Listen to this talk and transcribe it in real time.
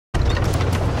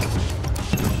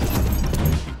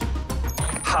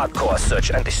Hardcore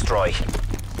search and destroy.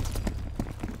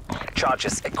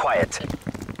 Charges acquired.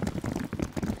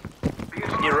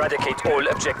 Eradicate all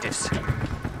objectives.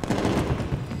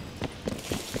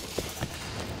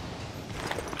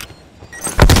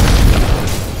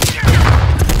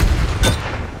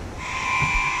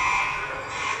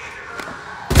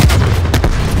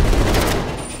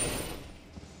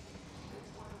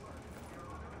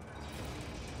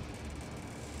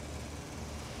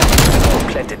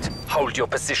 Planted. Hold your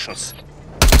positions.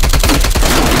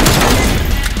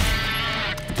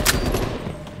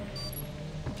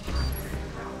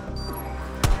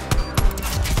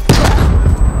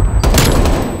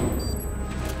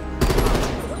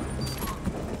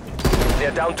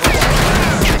 They're down to one.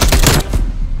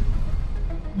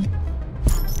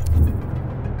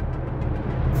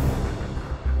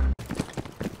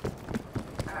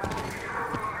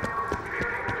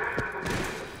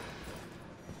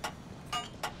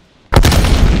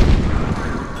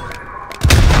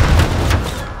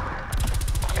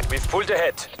 We've pulled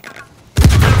ahead.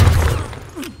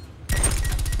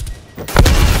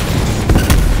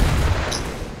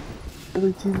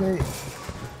 Really, teammate.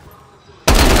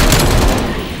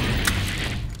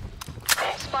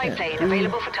 Spy plane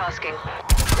available for tasking.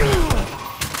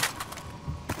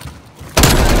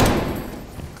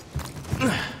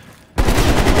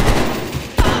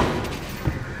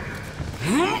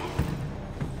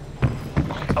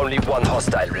 Only one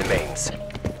hostile remains.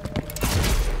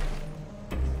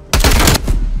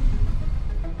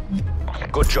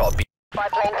 Good job. Spy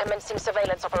plane commencing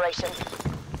surveillance operation.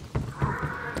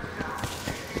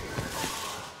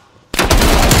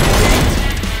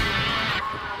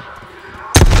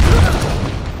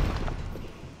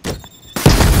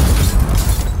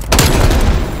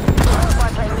 Spy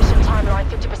plane mission timeline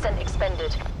 50%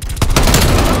 expended.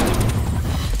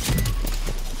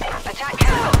 Attack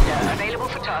helicopter available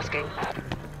for tasking.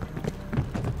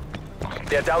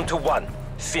 They're down to one.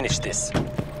 Finish this.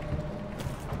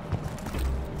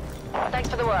 Thanks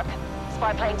for the work.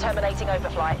 Spy plane terminating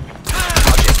overflight.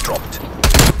 Target dropped.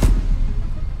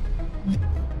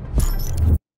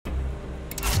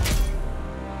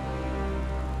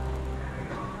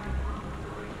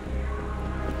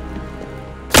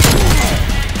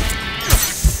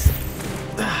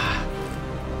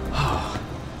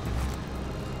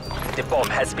 The bomb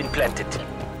has been planted.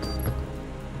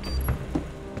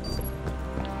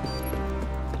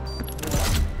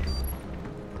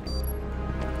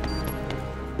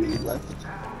 Really left.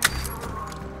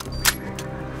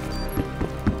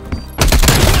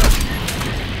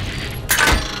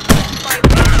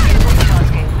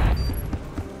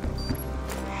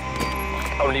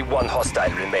 Only one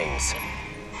hostile remains.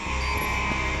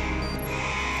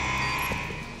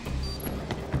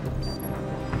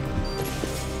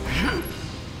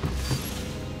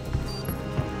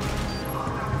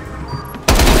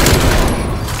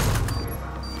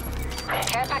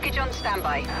 Care package on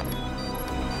standby.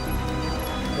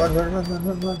 Run, run, run, run,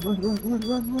 run, run, run, run, run,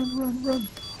 run, run, run, run.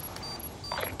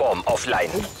 Bomb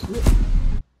offline.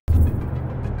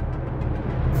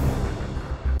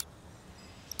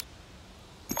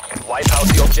 Wipe out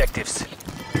the objectives.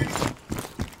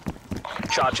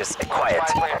 Charges acquired.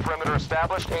 Spy plane perimeter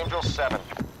established. Angel 7.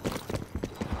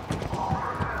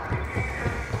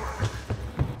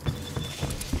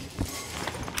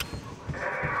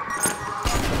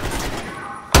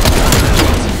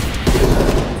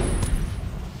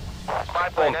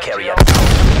 Bomb carrier.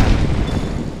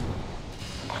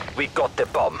 We got the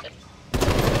bomb.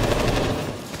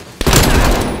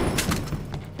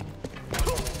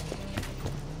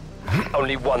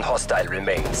 Only one hostile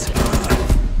remains.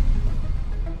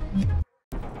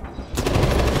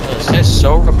 It says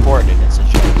so reported. It's a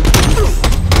joke.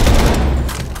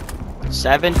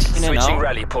 17 and Switching 0.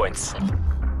 rally points.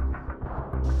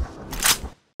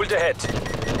 Pulled ahead.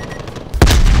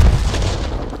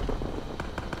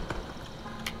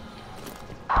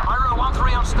 Pyro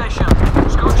 1-3 on station.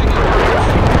 Scorching your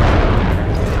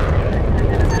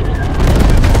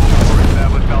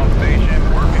established on station.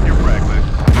 Working your fragment.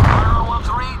 Pyro 1-3,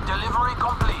 delivery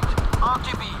complete.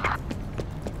 RTB.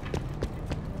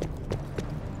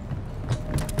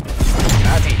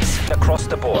 At ease, across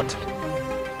the board.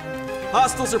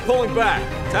 Hostiles are pulling back.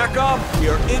 TACOM, we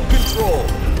are in control.